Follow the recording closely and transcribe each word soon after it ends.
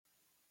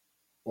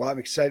Well, I'm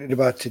excited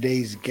about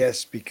today's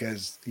guest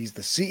because he's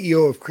the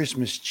CEO of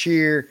Christmas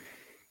Cheer,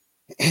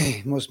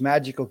 most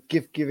magical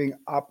gift giving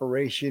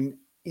operation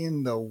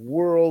in the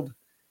world,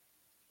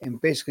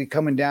 and basically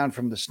coming down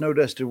from the snow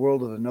dusted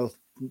world of the North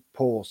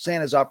Pole.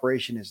 Santa's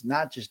operation is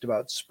not just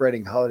about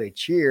spreading holiday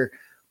cheer,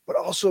 but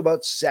also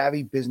about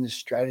savvy business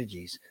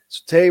strategies.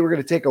 So today we're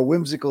going to take a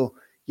whimsical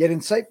yet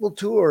insightful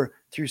tour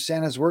through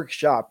Santa's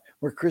workshop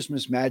where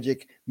Christmas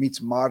magic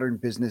meets modern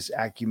business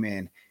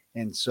acumen.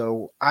 And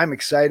so I'm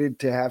excited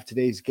to have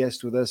today's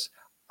guest with us.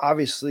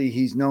 Obviously,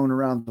 he's known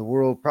around the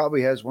world,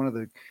 probably has one of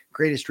the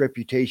greatest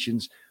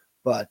reputations,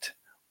 but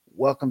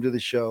welcome to the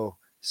show,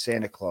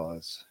 Santa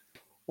Claus.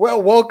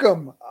 Well,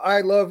 welcome.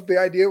 I love the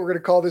idea. We're going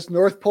to call this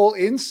North Pole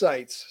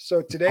Insights.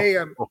 So today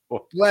I'm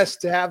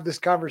blessed to have this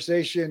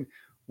conversation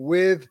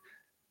with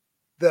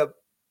the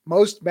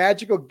most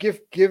magical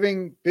gift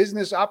giving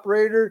business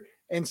operator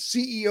and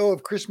CEO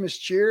of Christmas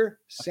Cheer,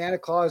 Santa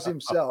Claus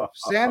himself.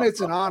 Santa,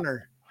 it's an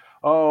honor.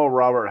 Oh,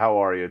 Robert, how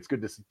are you? It's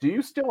good to see. Do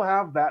you still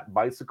have that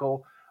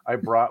bicycle I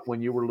brought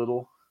when you were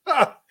little?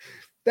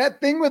 That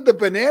thing with the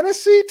banana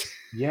seat?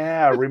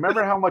 Yeah,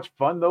 remember how much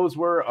fun those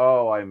were?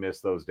 Oh, I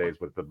miss those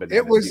days with the It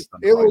banana was seats on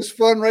the it bike. was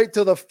fun right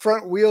till the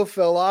front wheel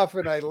fell off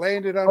and I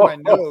landed on my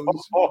nose.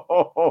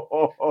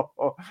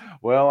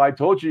 Well, I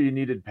told you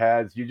needed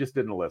pads. You just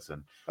didn't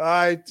listen.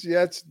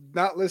 That's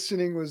not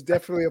listening was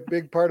definitely a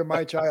big part of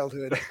my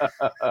childhood.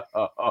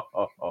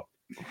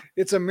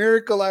 It's a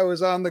miracle I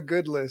was on the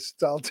good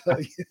list, I'll tell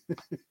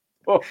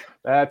you.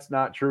 That's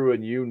not true,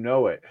 and you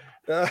know it.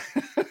 Uh,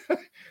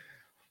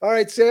 all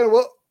right, Santa.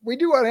 Well, we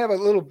do want to have a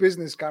little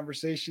business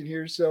conversation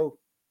here, so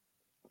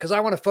because I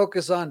want to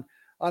focus on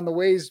the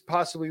ways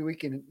possibly we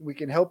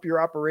can help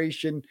your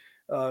operation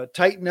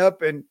tighten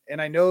up, and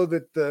I know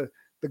that the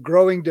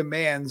growing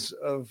demands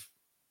of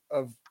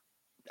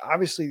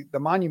obviously the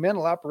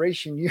monumental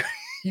operation you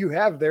you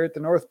have there at the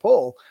North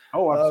Pole.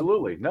 Oh, Um,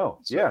 absolutely. No,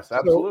 so yes, so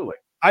absolutely.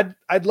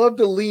 I'd love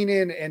to lean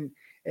in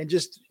and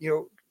just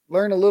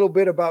learn a little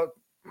bit about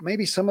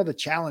maybe some of the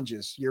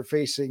challenges you're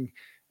facing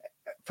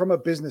from a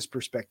business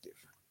perspective.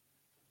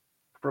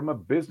 From a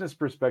business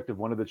perspective,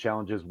 one of the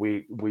challenges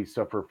we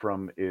suffer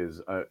from is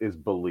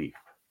belief,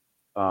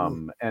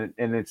 Mm, and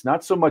it's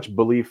not so much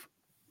belief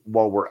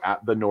while we're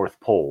at the North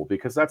Pole,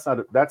 because that's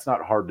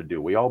not hard to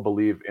do. We all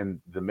believe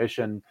in the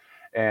mission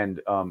and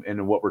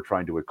in what we're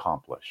trying to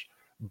accomplish,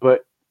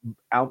 but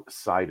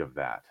outside of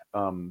that,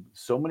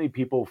 so many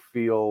people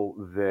feel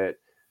that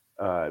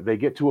they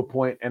get to a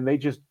point and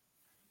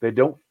they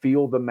don't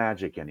feel the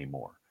magic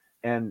anymore,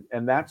 and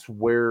that's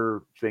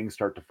where things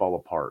start to fall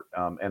apart,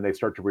 and they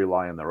start to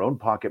rely on their own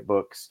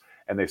pocketbooks,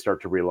 and they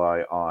start to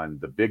rely on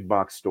the big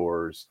box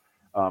stores,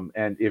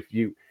 and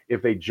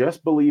if they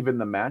just believe in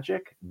the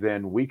magic,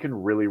 then we can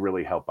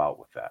really help out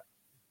with that.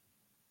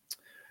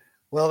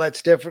 well,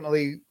 that's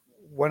definitely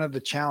one of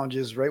the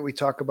challenges, right? We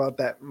talk about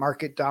that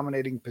market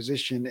dominating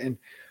position, and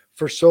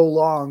for so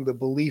long the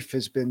belief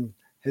has been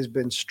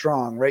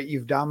strong, right?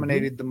 You've Mhm.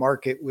 dominated the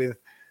market with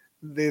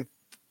the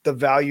the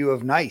value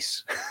of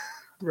nice,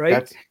 right?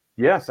 That's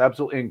Yes,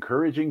 absolutely.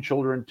 Encouraging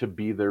children to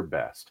be their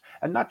best.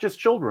 And not just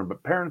children,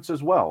 but parents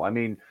as well. I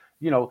mean,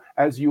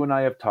 as you and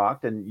I have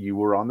talked, and you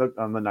were on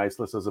the nice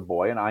list as a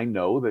boy, and I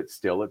know that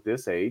still at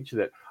this age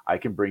that I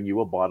can bring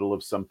you a bottle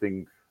of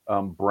something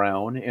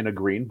brown in a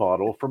green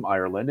bottle from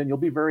Ireland, and you'll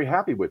be very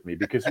happy with me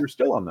because you're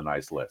still on the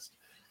nice list.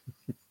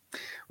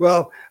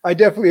 Well, I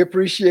definitely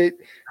appreciate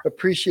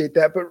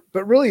that,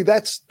 but really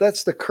that's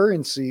the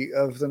currency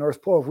of the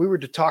North Pole. If we were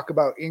to talk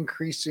about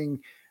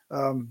increasing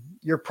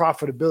your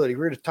profitability, we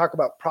were to talk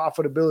about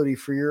profitability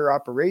for your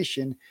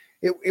operation,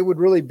 it would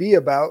really be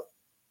about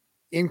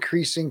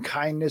increasing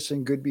kindness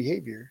and good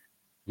behavior.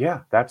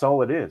 Yeah, that's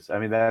all it is. I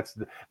mean, that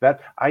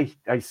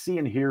I see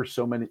and hear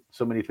so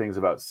many things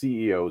about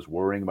CEOs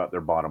worrying about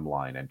their bottom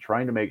line and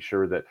trying to make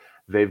sure that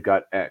they've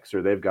got X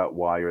or they've got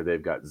Y or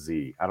they've got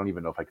Z. I don't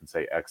even know if I can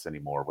say X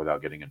anymore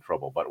without getting in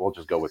trouble, but we'll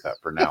just go with that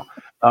for now.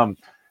 Um,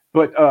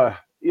 but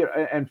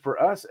and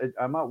for us,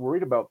 I'm not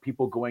worried about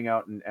people going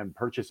out and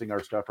purchasing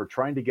our stuff or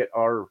trying to get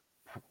our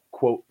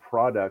quote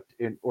product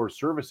in or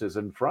services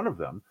in front of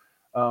them,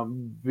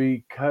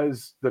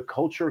 because the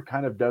culture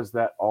kind of does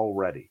that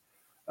already,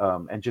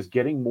 and just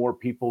getting more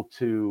people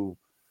to,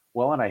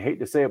 well, and I hate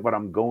to say it, but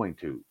I'm going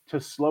to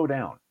slow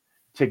down,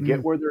 to Mm.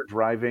 get where they're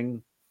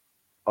driving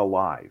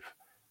alive,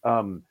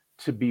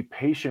 to be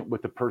patient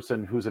with the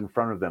person who's in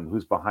front of them,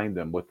 who's behind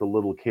them, with the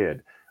little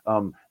kid.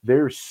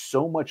 There's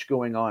so much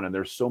going on and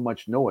there's so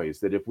much noise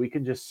that if we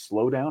can just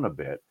slow down a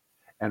bit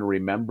and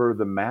remember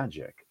the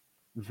magic,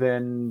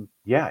 then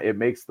yeah, it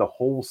makes the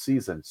whole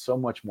season so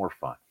much more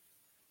fun.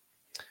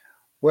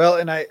 Well,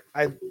 and I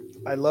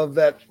love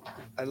that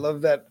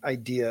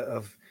idea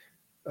of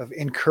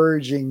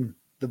encouraging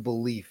the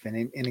belief and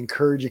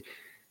encouraging.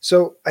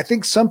 So I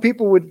think some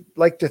people would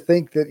like to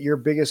think that your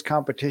biggest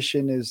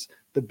competition is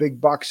the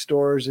big box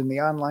stores and the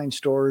online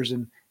stores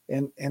and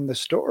the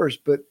stores,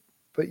 but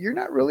you're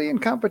not really in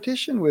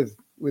competition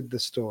with the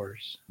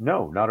stores.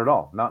 No, not at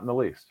all. Not in the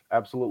least.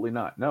 Absolutely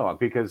not. No,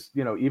 because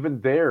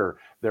even there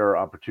are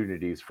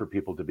opportunities for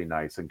people to be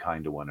nice and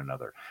kind to one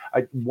another.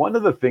 One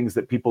of the things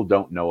that people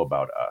don't know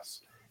about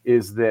us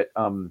is that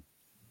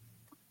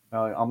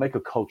I'll make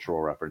a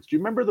cultural reference. Do you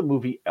remember the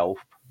movie Elf?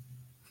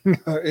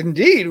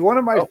 Indeed, one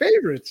of my Oh,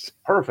 favorites.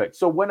 perfect.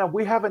 So when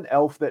we have an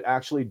elf that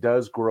actually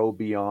does grow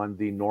beyond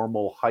the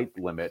normal height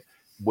limit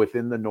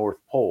within the North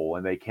Pole,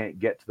 and they can't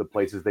get to the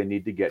places they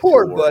need to get to,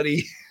 Poor or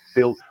buddy.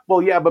 build.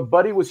 Well, yeah, but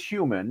Buddy was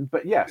human.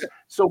 But yes.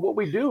 So what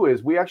we do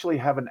is we actually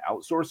have an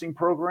outsourcing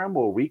program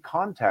where we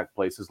contact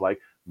places like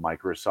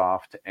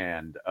Microsoft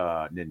and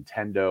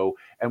Nintendo,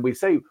 and we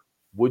say,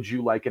 "Would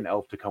you like an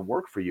elf to come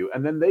work for you?"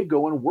 And then they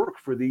go and work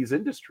for these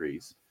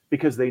industries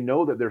because they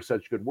know that they're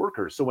such good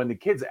workers. So when the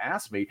kids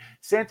ask me,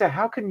 Santa,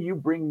 how can you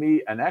bring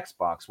me an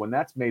Xbox when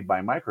that's made by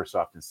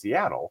Microsoft in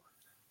Seattle?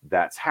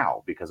 That's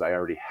how, because I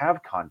already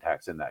have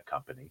contacts in that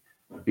company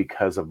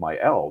because of my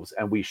elves,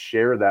 and we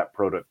share that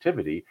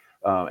productivity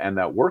and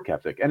that work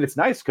ethic. And it's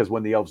nice because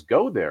when the elves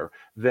go there,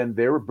 then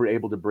they're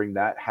able to bring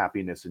that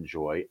happiness and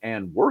joy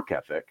and work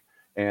ethic,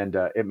 and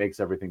it makes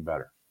everything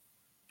better.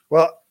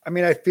 Well, I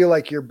mean, I feel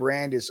like your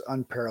brand is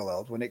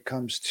unparalleled when it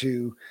comes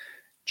to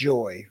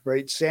joy,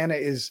 right? Santa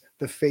is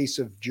the face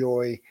of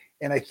joy.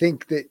 And I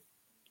think that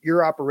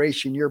your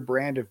operation, your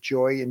brand of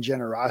joy and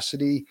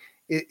generosity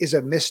is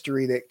a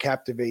mystery that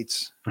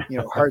captivates,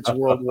 hearts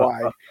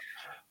worldwide.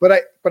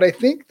 But I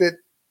think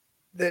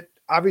that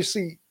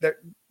obviously that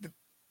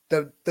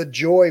the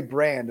joy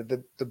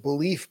brand, the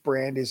belief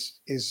brand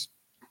is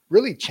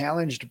really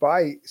challenged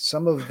by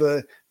some of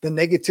the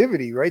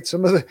negativity, right?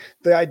 Some of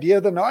the idea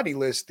of the naughty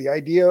list, the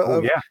idea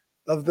Oh yeah,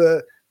 of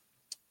the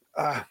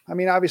I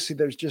mean, obviously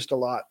there's just a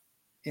lot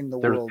in the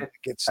there's. world that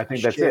gets I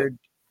think that's it.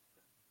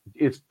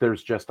 shared.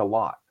 There's just a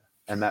lot,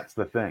 and that's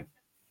the thing.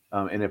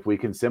 And if we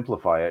can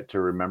simplify it to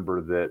remember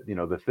that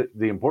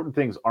the important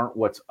things aren't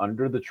what's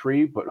under the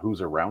tree, but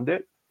who's around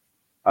it,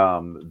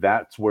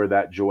 that's where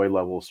that joy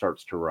level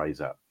starts to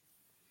rise up.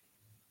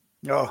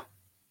 Oh,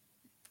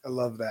 I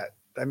love that.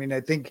 I mean,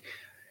 I think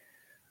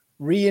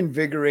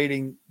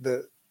reinvigorating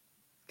the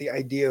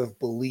idea of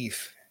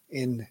belief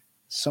in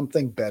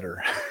something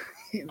better,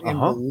 Uh in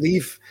huh.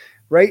 belief,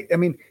 right? I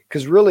mean,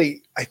 because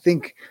really, I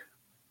think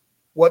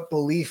what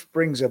belief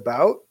brings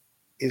about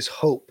is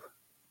hope,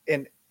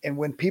 and and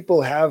when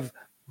people have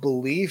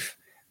belief,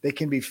 they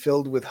can be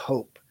filled with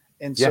hope.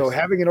 And so, Yes.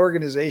 having an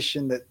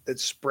organization that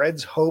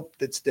spreads hope,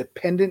 that's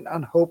dependent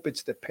on hope,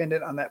 it's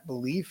dependent on that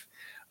belief,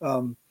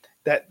 um,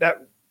 that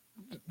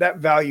that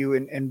value,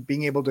 and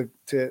being able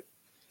to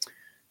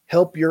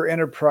help your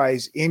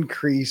enterprise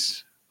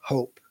increase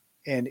hope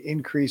and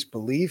increase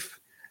belief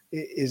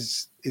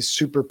is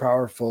super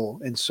powerful.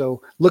 And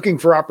so looking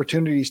for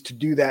opportunities to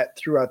do that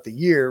throughout the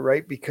year,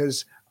 right?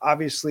 Because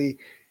obviously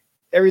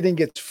everything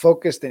gets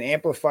focused and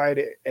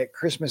amplified at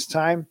Christmas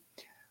time.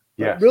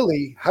 But Yes.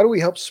 really, how do we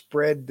help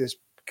spread this,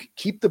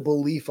 keep the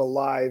belief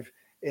alive,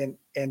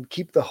 and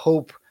keep the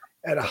hope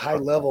at a high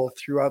level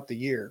throughout the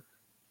year?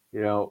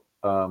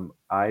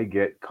 I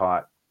get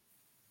caught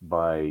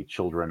by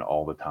children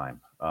all the time.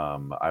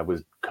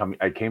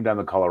 I came down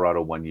to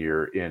Colorado one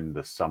year in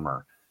the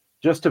summer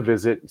just to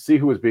visit, see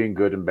who was being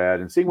good and bad,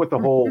 and seeing what the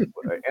whole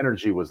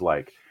energy was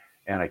like.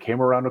 And I came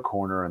around a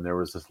corner, and there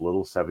was this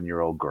little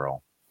 7-year-old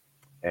girl,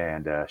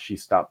 and she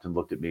stopped and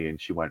looked at me,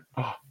 and she went,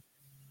 "Oh,"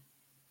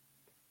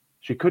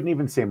 she couldn't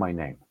even say my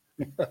name.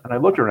 And I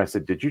looked at her and I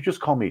said, "Did you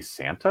just call me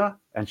Santa?"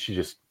 And she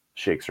just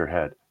shakes her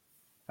head.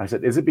 I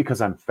said, "Is it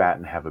because I'm fat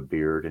and have a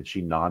beard?" And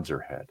she nods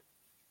her head.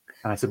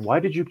 And I said, "Why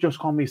did you just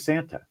call me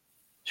Santa?"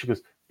 She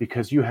goes,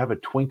 "Because you have a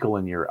twinkle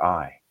in your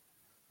eye."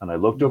 And I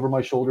looked over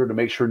my shoulder to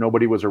make sure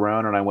nobody was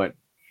around, and I went,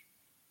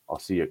 "I'll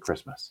see you at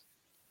Christmas."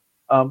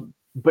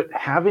 But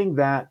having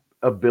that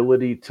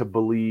ability to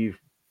believe,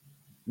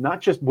 not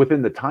just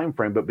within the time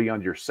frame, but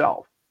beyond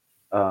yourself,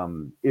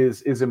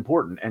 is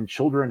important, and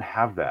children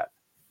have that.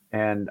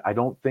 And I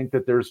don't think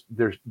that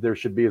there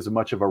should be as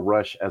much of a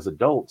rush as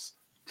adults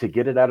to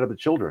get it out of the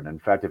children. In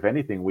fact, if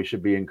anything, we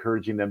should be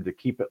encouraging them to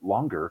keep it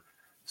longer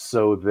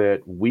so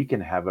that we can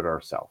have it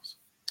ourselves.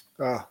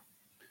 Oh,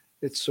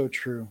 it's so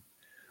true.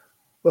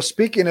 Well,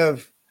 speaking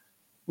of,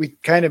 we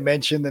kind of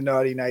mentioned the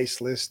naughty nice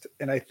list,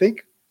 and I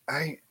think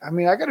I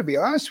mean, I got to be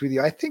honest with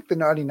you. I think the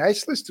naughty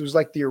nice list was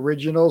like the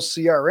original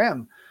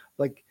CRM,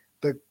 like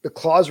the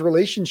clause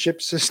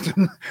relationship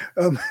system.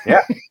 um,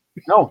 Yeah.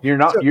 No, you're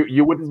not. so,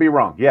 You wouldn't be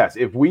wrong. Yes,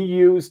 if we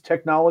use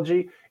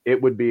technology,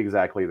 it would be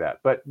exactly that.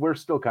 But we're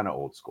still kind of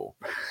old school.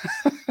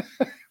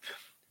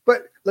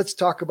 but let's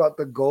talk about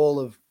the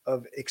goal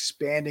of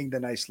expanding the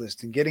nice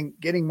list and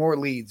getting more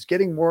leads,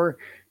 getting more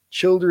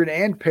children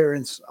and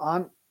parents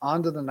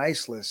onto the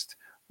nice list.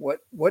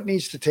 What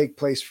needs to take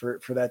place for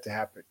that to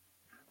happen?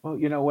 Well,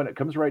 when it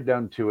comes right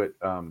down to it,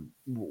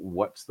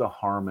 what's the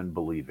harm in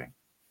believing?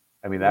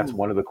 I mean, that's Ooh,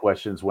 one of the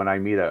questions when I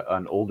meet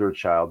an older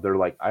child. They're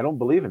like, "I don't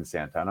believe in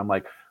Santa," and I'm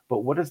like,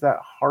 "But what does that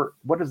heart?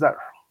 What does that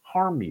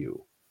harm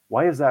you?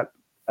 Why is that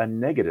a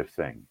negative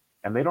thing?"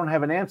 And they don't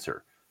have an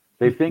answer.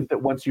 They think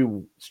that once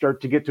you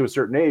start to get to a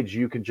certain age,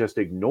 you can just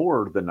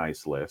ignore the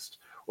nice list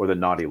or the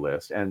naughty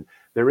list, and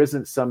there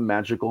isn't some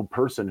magical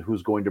person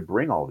who's going to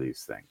bring all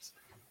these things.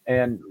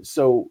 And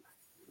so,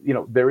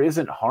 there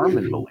isn't harm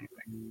in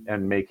believing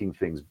and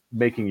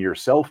making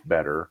yourself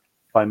better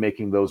by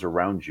making those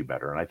around you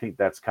better. And I think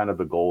that's kind of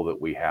the goal that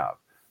we have.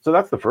 So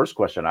that's the first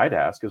question I'd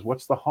ask is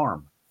what's the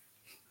harm?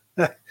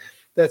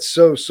 That's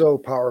so, so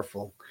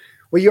powerful.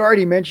 Well, you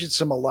already mentioned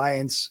some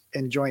alliance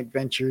and joint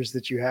ventures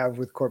that you have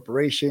with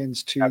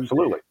corporations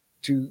Absolutely.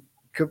 to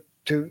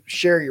to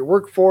share your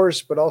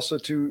workforce, but also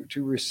to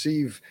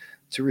receive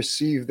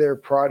their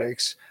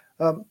products.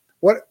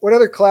 What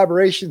other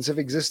collaborations have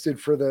existed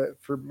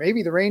for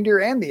maybe the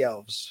reindeer and the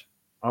elves?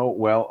 Oh,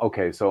 well,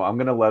 okay. So I'm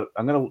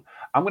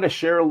gonna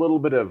share a little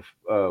bit of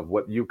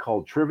what you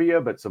call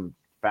trivia, but some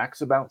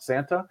facts about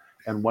Santa.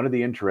 And one of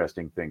the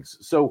interesting things.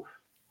 So,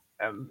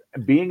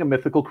 being a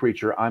mythical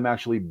creature, I'm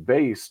actually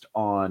based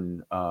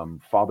on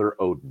Father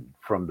Odin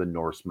from the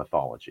Norse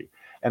mythology.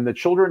 And the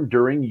children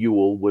during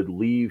Yule would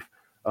leave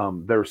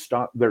their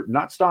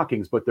not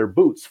stockings, but their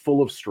boots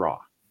full of straw.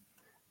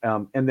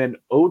 And then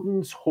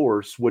Odin's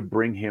horse would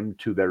bring him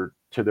to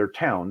their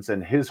towns,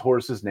 and his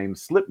horse is named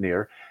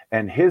Slipnir,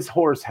 and his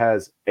horse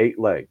has 8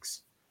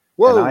 legs,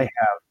 and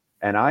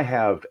I Whoa!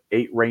 have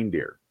 8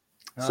 reindeer.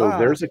 So Ah,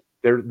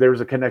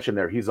 there's a connection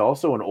there. He's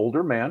also an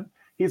older man.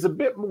 He's a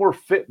bit more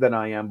fit than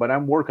I am, but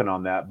I'm working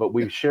on that. But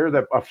we share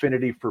that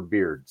affinity for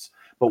beards.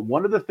 But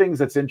one of the things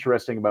that's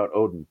interesting about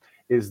Odin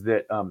is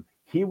that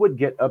he would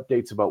get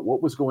updates about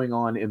what was going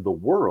on in the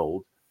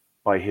world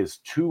by his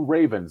 2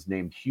 ravens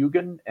named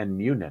Hugin and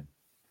Munin.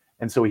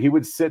 And so he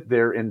would sit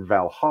there in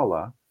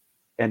Valhalla,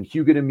 and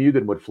Hugin and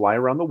Mugen would fly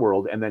around the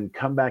world and then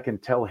come back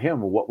and tell him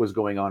what was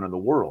going on in the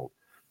world.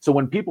 So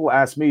when people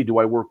ask me, do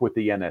I work with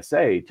the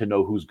NSA to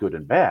know who's good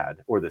and bad,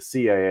 or the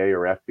CIA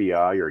or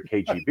FBI or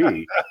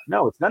KGB?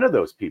 No, it's none of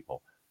those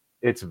people.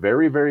 It's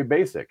very, very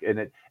basic,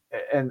 and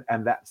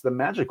that's the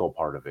magical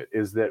part of it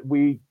is that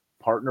we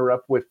partner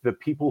up with the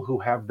people who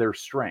have their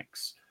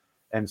strengths,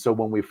 and so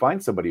when we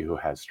find somebody who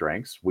has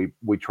strengths,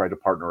 we try to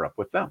partner up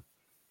with them.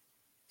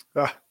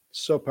 ah,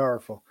 so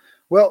powerful.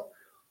 Well,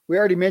 we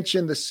already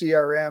mentioned the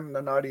CRM,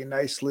 the naughty and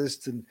nice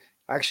list, and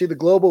actually the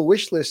global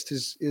wish list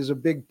is a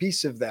big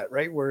piece of that,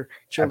 right? Where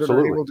children are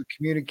Absolutely. able to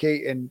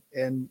communicate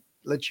and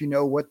let you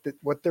know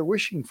what they're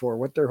wishing for,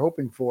 what they're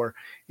hoping for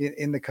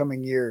in the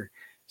coming year.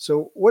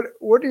 So, what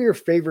are your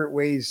favorite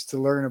ways to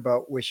learn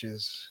about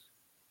wishes?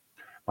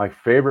 My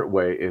favorite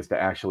way is to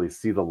actually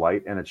see the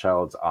light in a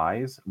child's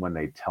eyes when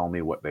they tell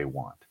me what they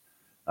want.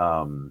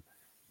 Um,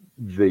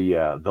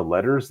 the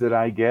letters that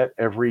I get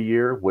every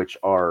year, which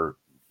are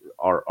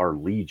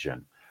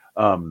legion,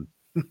 um,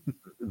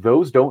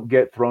 those don't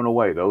get thrown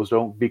away. Those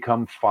don't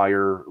become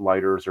fire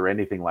lighters or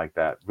anything like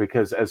that.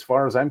 Because as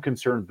far as I'm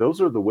concerned, those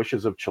are the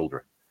wishes of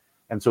children,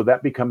 and so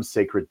that becomes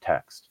sacred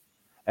text.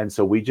 And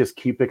so we just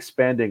keep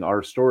expanding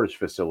our storage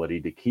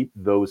facility to keep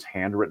those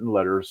handwritten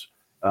letters,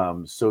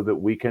 so that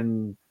we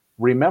can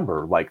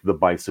remember, like the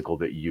bicycle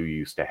that you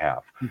used to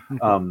have.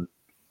 Um,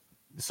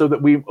 so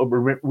that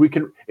we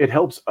can it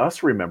helps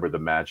us remember the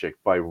magic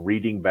by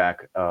reading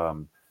back,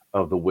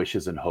 of the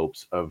wishes and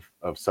hopes of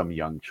some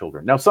young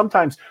children. Now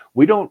sometimes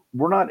we're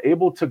not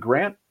able to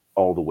grant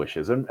all the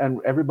wishes, and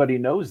everybody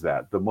knows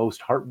that. The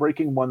most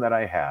heartbreaking one that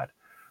I had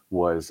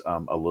was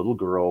a little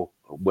girl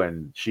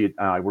when she and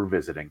I were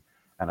visiting,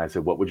 and I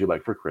said, what would you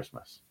like for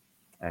Christmas?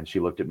 And she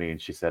looked at me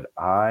and she said,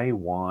 I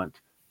want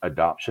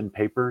adoption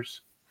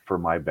papers for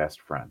my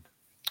best friend.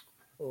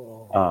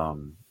 Oh,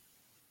 um,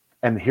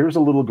 and here's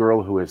a little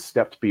girl who has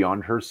stepped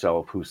beyond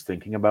herself, who's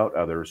thinking about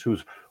others,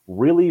 who's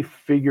really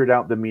figured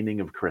out the meaning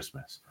of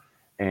Christmas.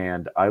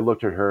 And I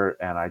looked at her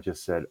and I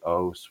just said,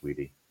 oh,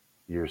 sweetie,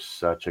 you're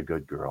such a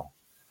good girl.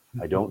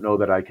 I don't know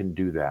that I can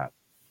do that,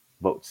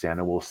 but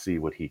Santa will see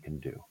what he can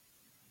do.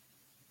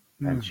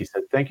 And she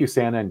said, thank you,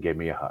 Santa, and gave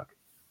me a hug.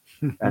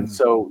 And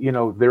so,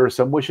 there are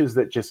some wishes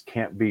that just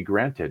can't be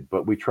granted,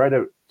 but we try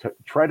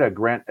to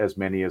grant as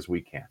many as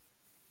we can.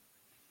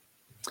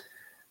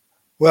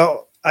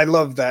 well, I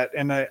love that,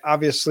 and I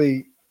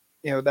obviously,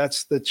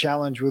 that's the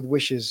challenge with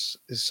wishes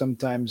is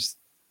sometimes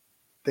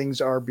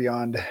things are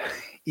beyond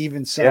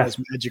even Santa's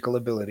Yes. magical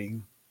ability.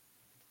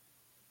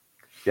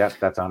 Yeah,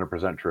 that's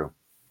 100% true.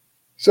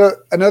 So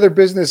another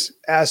business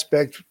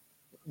aspect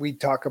we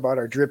talk about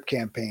are drip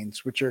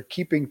campaigns, which are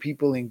keeping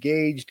people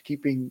engaged,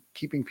 keeping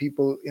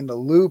people in the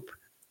loop.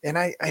 And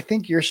I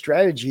think your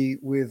strategy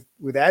with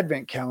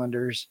Advent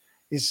calendars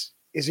is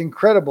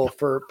incredible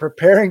for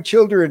preparing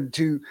children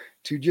to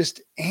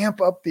just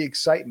amp up the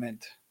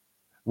excitement.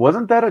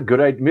 Wasn't that a good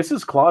idea?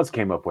 Mrs. Claus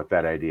came up with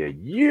that idea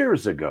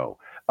years ago.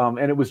 And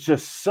it was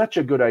just such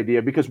a good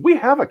idea because we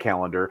have a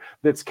calendar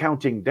that's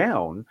counting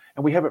down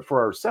and we have it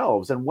for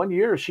ourselves. And one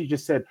year she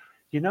just said,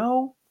 you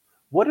know,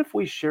 what if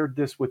we shared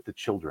this with the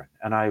children?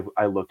 And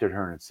I looked at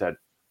her and said,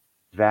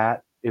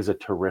 that is a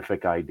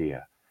terrific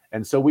idea.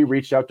 And so we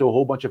reached out to a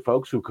whole bunch of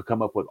folks who could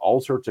come up with all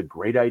sorts of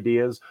great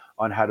ideas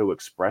on how to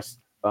express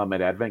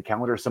an advent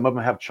calendar. Some of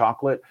them have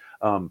chocolate.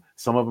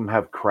 Some of them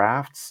have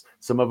crafts.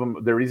 Some of them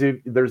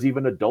there's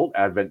even adult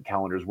advent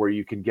calendars where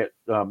you can get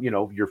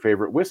your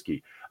favorite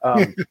whiskey.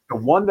 The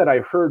one that I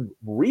heard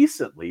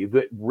recently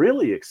that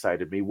really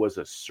excited me was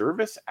a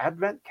service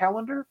advent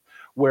calendar,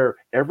 where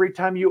every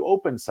time you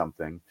open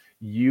something,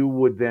 you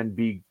would then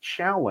be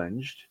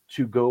challenged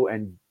to go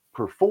and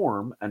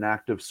perform an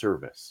act of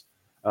service,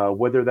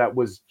 whether that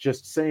was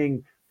just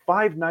saying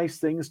five nice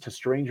things to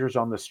strangers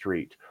on the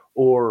street,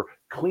 or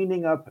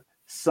cleaning up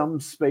some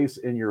space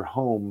in your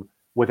home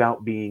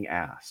without being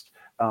asked.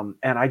 And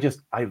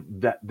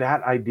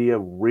that idea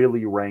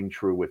really rang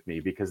true with me,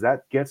 because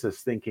that gets us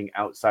thinking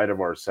outside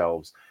of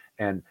ourselves,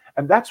 and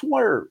that's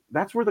where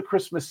the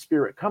Christmas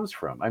spirit comes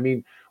from. I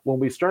mean, when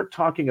we start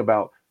talking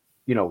about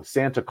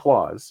Santa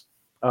Claus,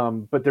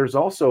 but there's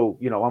also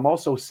I'm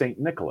also Saint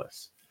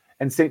Nicholas,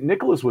 and Saint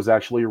Nicholas was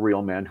actually a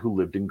real man who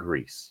lived in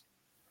Greece,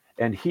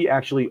 and he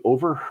actually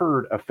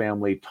overheard a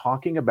family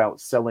talking about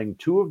selling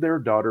two of their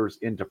daughters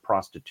into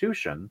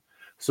prostitution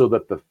so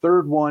that the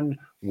third one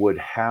would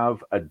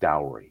have a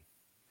dowry.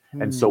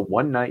 And so Hmm.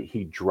 one night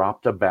he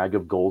dropped a bag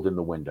of gold in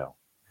the window,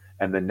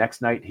 and the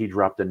next night he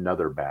dropped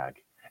another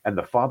bag. And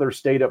the father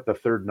stayed up the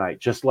third night,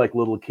 just like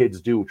little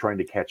kids do, trying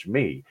to catch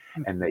me.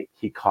 And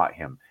he caught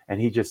him, and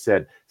he just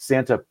said,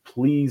 "Santa,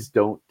 please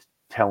don't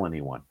tell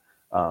anyone."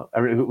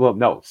 Well,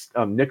 no,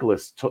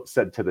 Nicholas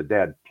said to the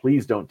dad,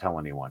 "Please don't tell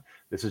anyone.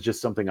 This is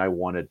just something I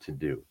wanted to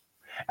do."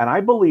 And I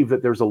believe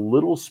that there's a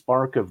little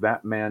spark of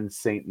that man,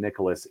 Saint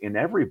Nicholas, in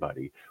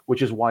everybody,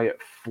 which is why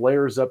it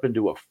flares up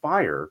into a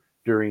fire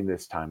during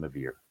this time of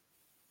year.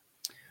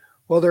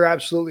 Well, there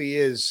absolutely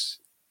is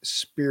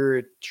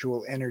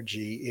spiritual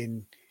energy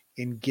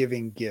in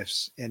giving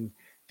gifts and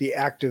the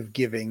act of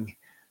giving,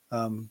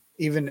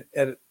 even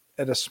at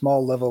a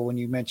small level. When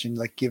you mentioned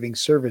like giving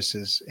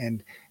services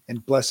and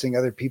blessing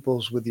other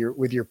people's with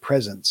your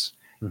presence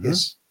Hmm.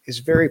 is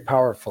very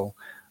powerful,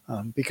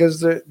 because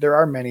there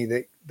are many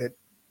that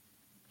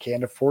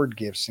can't afford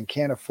gifts and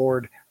can't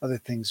afford other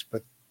things,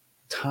 but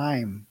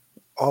time.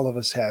 All of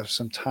us have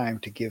some time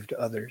to give to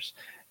others,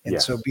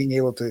 and so Yes. being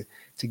able to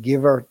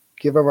give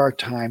of our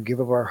time, give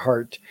of our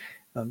heart,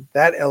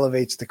 that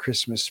elevates the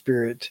Christmas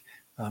spirit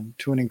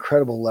to an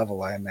incredible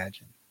level, I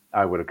imagine.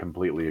 I would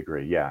completely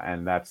agree. Yeah,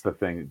 and that's the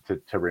thing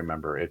to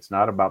remember. It's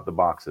not about the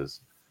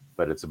boxes,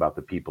 but it's about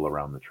the people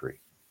around the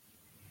tree.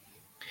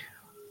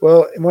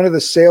 Well, one of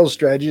the sales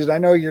strategies, I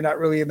know you're not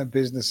really in the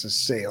business of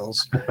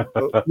sales,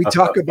 but we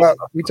talk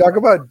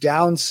about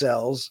down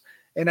sells,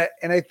 and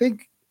I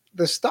think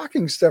the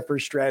stocking stuffer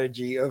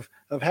strategy of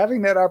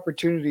having that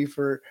opportunity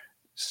for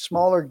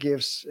smaller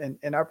gifts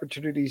and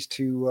opportunities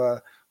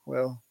to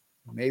well,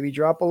 maybe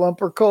drop a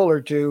lump or coal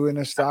or two in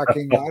a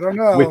stocking. I don't we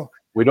know.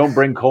 we don't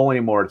bring coal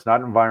anymore. It's not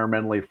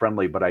environmentally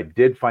friendly, but I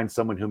did find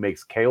someone who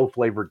makes kale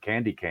flavored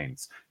candy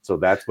canes. So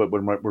that's what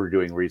we're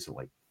doing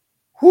recently.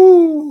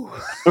 Whoo!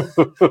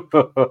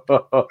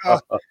 Uh,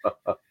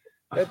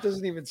 that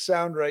doesn't even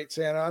sound right,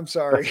 Santa. I'm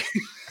sorry.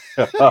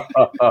 I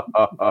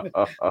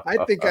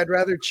think I'd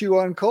rather chew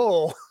on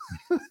coal.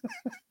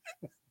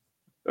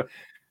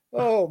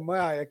 Oh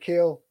my, a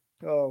kale.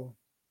 Oh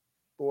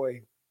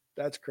boy,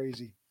 that's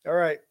crazy. All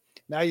right,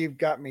 now you've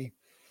got me.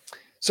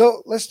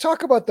 So let's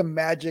talk about the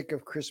magic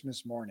of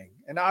Christmas morning,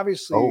 and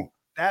obviously Oh,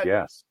 that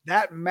yes.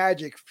 that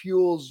magic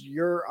fuels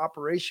your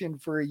operation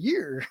for a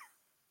year.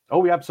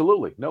 Oh, yeah,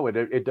 absolutely. No,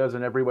 it does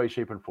in every way,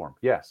 shape, and form.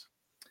 Yes.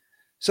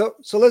 So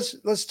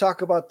let's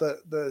talk about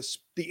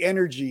the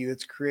energy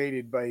that's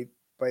created by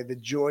the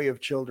joy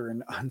of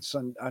children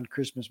on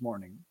Christmas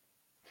morning.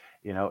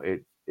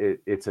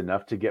 It's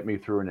enough to get me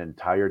through an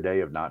entire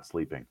day of not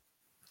sleeping.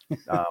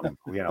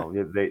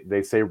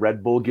 They say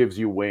Red Bull gives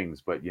you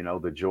wings, but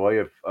the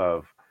joy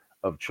of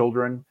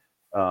children,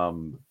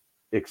 um,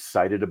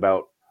 excited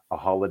about a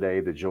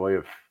holiday, the joy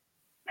of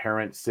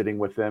parents sitting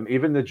with them,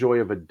 even the joy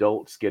of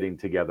adults getting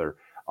together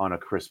on a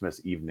Christmas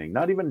evening,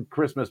 not even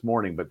Christmas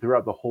morning, but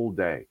throughout the whole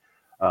day.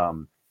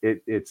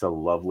 It's a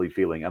lovely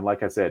feeling. And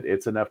like I said,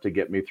 it's enough to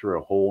get me through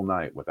a whole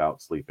night without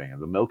sleeping.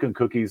 And the milk and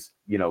cookies,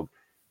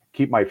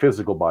 keep my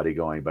physical body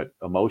going, but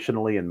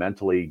emotionally and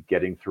mentally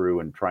getting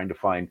through and trying to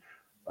find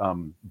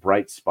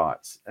bright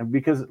spots. And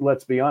because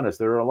let's be honest,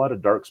 there are a lot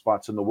of dark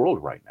spots in the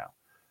world right now.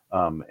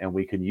 And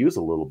we can use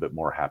a little bit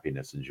more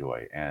happiness and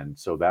joy. And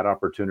so that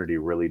opportunity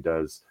really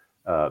does,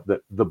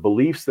 the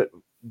belief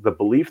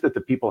that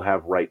the people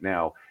have right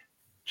now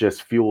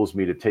just fuels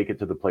me to take it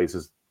to the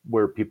places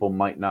where people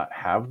might not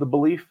have the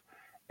belief,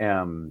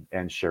 and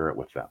share it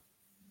with them.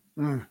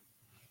 Mm,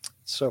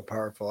 so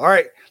powerful. All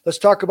right, let's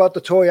talk about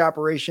the toy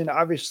operation.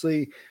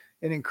 Obviously,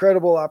 an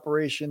incredible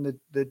operation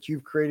that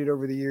you've created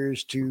over the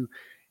years to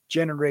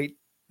generate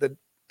the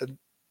the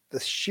the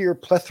sheer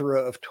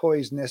plethora of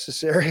toys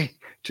necessary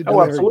to Oh,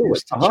 deliver absolutely.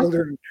 gifts to Uh-huh.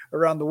 children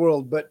around the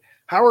world. But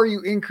how are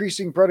you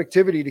increasing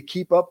productivity to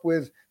keep up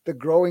with the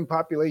growing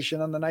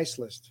population on the nice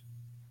list?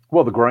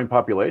 Well, the growing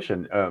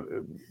population,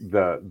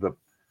 the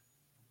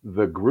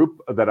the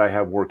group that I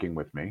have working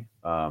with me,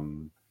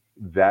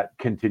 that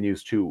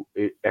continues to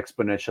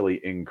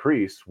exponentially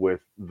increase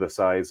with the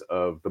size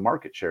of the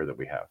market share that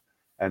we have.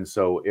 And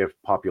so if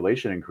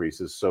population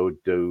increases, so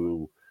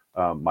do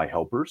my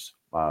helpers,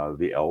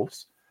 the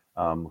elves,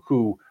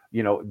 who,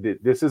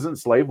 this isn't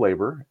slave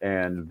labor,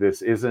 and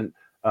this isn't,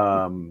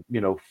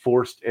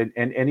 forced, and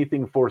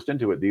anything forced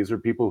into it. These are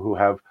people who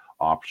have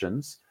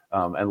options.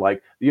 And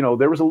like,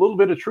 there was a little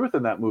bit of truth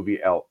in that movie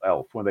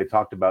Elf, when they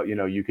talked about,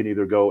 you can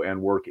either go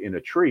and work in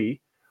a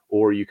tree,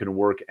 or you can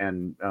work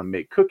and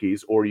make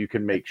cookies, or you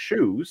can make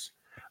shoes,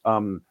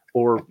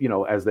 or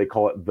as they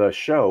call it, the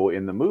show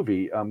in the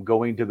movie,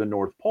 going to the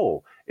North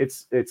Pole.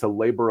 It's a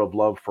labor of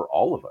love for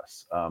all of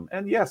us,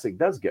 and yes, it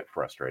does get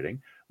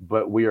frustrating,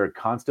 but we are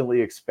constantly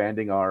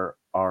expanding our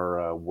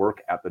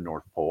work at the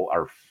North Pole,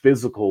 our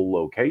physical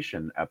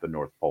location at the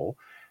North Pole,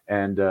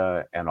 and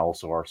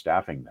also our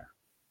staffing there.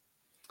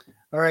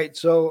 All right.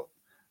 So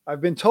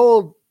I've been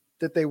told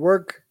that they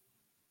work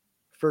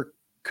for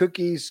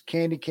cookies,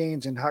 candy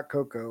canes, and hot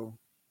cocoa.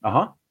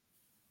 Uh-huh.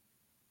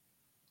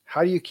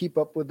 How do you keep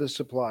up with the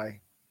supply?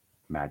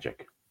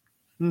 Magic.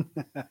 I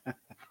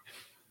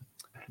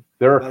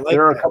There, like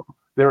there are a that. couple.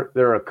 There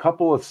are a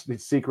couple of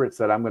secrets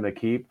that I'm going to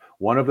keep.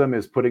 One of them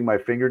is putting my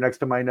finger next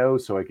to my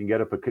nose so I can get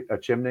up a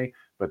chimney.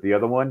 But the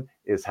other one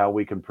is how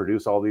we can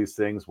produce all these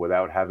things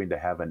without having to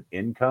have an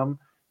income.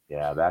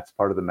 Yeah, that's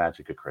part of the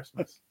magic of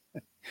Christmas.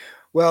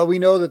 Well, we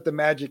know that the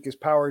magic is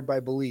powered by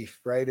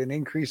belief, right? And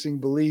increasing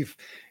belief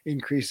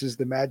increases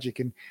the magic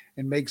and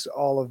makes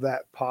all of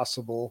that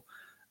possible.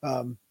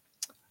 Um,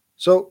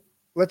 so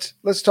let's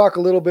talk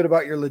a little bit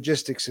about your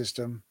logistics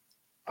system.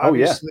 Oh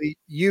yeah, Obviously,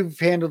 you've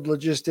handled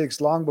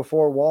logistics long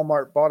before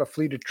Walmart bought a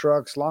fleet of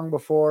trucks, long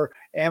before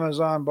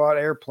Amazon bought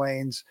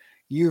airplanes.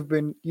 You've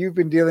been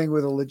dealing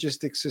with a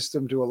logistics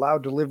system to allow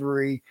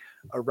delivery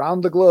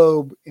around the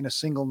globe in a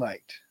single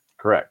night.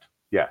 correct.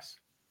 Yes.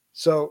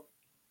 So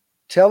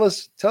tell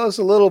us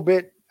a little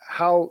bit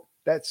how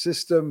that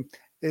system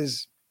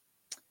is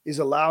is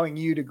allowing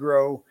you to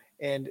grow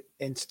and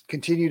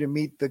continue to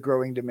meet the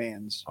growing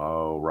demands.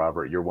 Oh,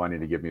 Robert, you're wanting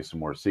to give me some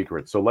more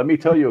secrets. So let me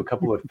tell you a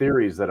couple of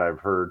theories that I've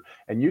heard,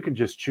 and you can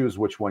just choose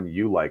which one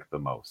you like the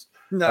most.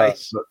 Uh,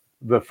 Nice. the,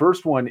 the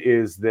first one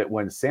is that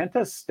when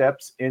Santa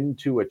steps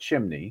into a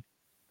chimney,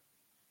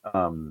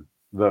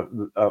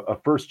 a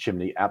first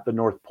chimney at the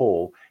North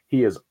Pole,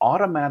 he is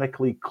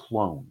automatically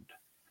cloned,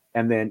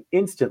 and then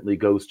instantly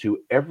goes to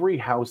every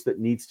house that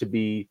needs to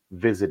be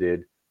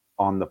visited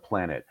on the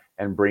planet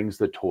and brings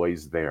the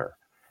toys there.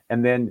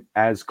 And then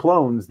as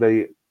clones,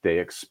 they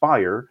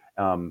expire.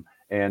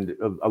 And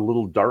a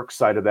little dark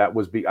side of that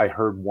was I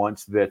heard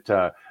once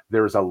that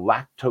there's a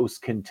lactose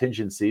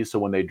contingency. So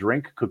when they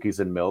drink cookies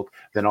and milk,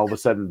 then all of a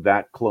sudden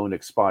that clone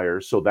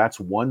expires. So that's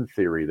one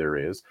theory there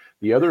is.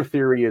 The other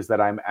theory is that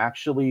I'm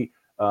actually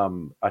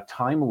a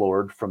Time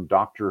Lord from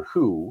Doctor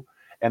Who,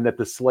 and that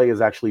the sleigh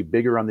is actually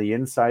bigger on the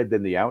inside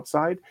than the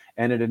outside,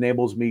 and it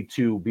enables me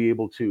to be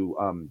able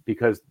to,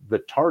 because the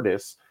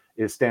TARDIS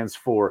stands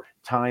for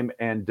time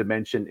and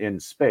dimension in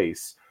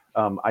space.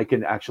 I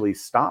can actually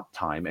stop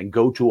time and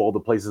go to all the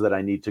places that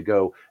I need to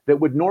go that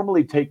would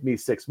normally take me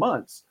 6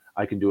 months.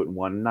 I can do it in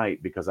one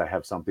night because I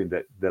have something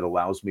that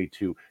allows me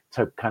to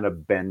kind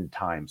of bend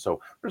time. So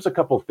there's a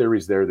couple of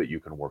theories there that you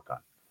can work on.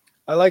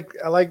 I like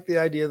the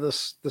idea of the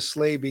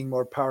sleigh being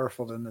more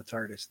powerful than the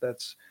TARDIS.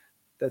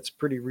 That's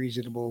pretty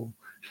reasonable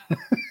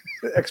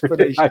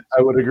explanation.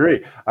 I would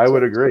agree. I So,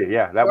 would agree.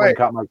 Yeah, that one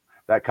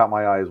right. caught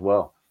my eye as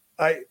well.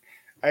 I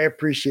I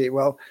appreciate.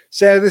 Well,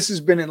 Santa, this has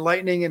been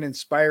enlightening and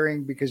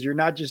inspiring because you're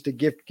not just a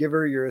gift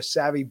giver, you're a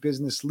savvy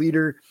business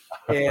leader.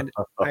 And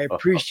I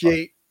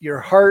appreciate your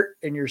heart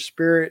and your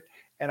spirit.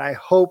 And I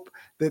hope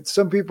that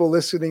some people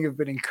listening have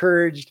been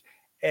encouraged.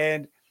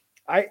 And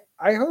I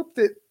hope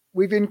that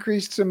we've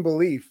increased some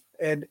belief.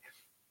 And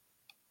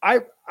I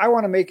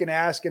want to make an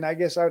ask, and I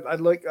guess I'd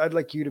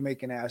like you to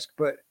make an ask.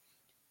 But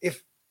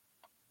if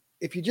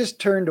if you just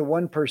turned to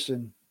one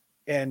person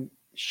and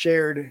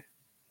shared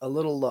a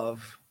little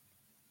love,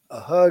 a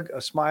hug, a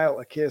smile,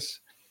 a kiss,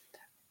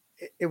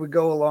 it would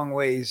go a long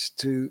ways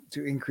to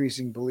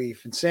increasing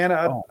belief. And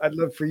Santa, Oh, I'd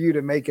love for you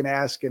to make an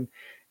ask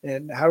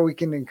and how we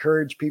can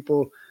encourage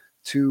people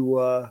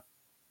to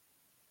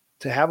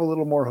to have a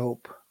little more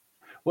hope.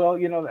 well,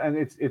 and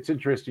it's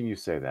interesting you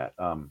say that.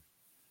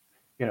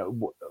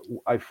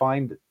 I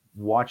find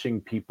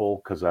watching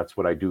people, because that's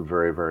what I do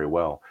very, very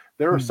well.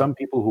 There are Hmm, some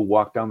people who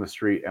walk down the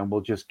street and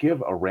will just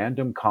give a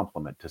random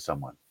compliment to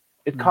someone.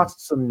 It hmm.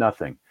 costs them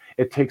nothing.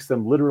 It takes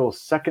them literal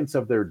seconds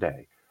of their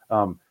day.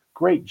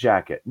 Great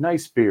jacket,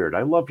 nice beard.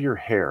 I love your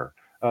hair.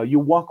 You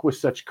walk with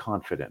such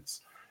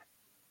confidence,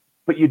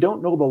 but you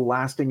don't know the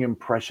lasting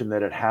impression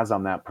that it has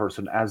on that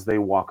person as they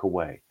walk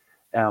away,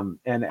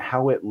 and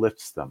how it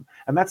lifts them.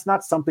 And that's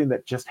not something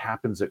that just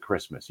happens at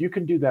Christmas. You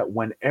can do that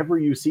whenever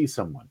you see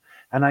someone.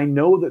 And I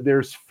know that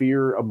there's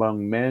fear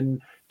among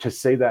men to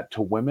say that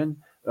to women.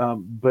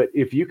 But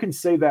if you can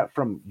say that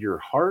from your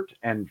heart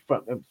and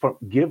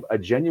give a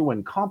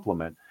genuine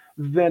compliment,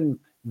 then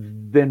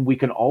we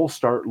can all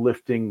start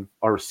lifting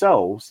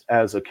ourselves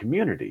as a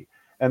community.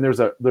 And there's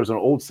an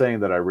old saying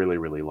that I really,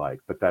 really like,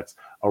 but that's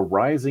a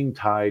rising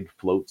tide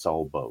floats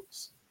all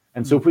boats.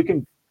 And so if we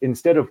can,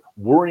 instead of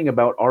worrying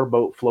about our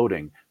boat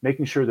floating,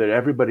 making sure that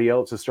everybody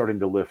else is starting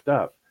to lift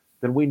up,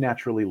 then we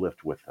naturally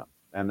lift with them.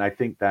 And I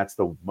think that's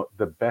the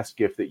best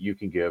gift that you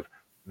can give,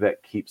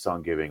 that keeps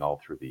on giving all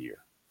through the year.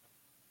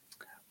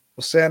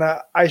 Well,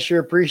 Santa, I sure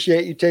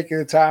appreciate you taking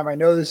the time. I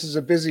know this is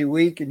a busy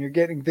week and you're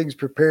getting things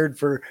prepared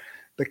for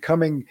the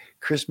coming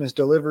Christmas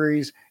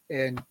deliveries.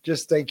 And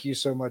just thank you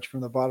so much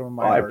from the bottom of Oh,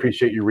 my I heart.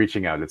 appreciate you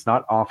reaching out. It's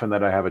not often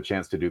that I have a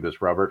chance to do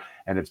this, Robert,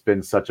 and it's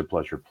been such a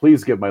pleasure.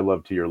 Please give my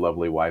love to your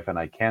lovely wife, and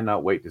I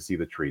cannot wait to see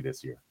the tree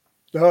this year.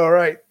 All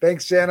right.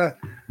 Thanks, Santa.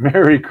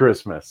 Merry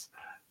Christmas.